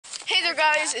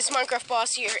guys, it's Minecraft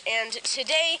Boss here, and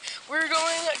today we're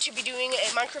going to be doing a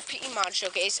Minecraft PE mod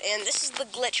showcase, and this is the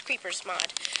Glitch Creepers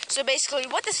mod. So basically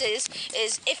what this is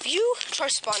if you try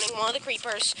spawning one of the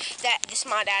creepers that this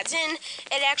mod adds in,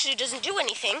 it actually doesn't do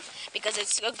anything, because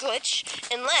it's a glitch,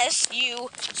 unless you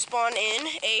spawn in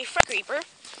a friend creeper,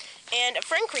 and a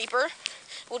friend creeper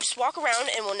will just walk around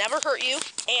and will never hurt you,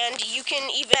 and you can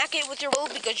even hack it with your will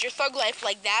because you're thug life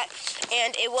like that,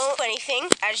 and it won't do anything,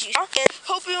 as you saw. And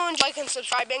hope you enjoy, and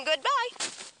subscribe, and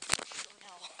goodbye!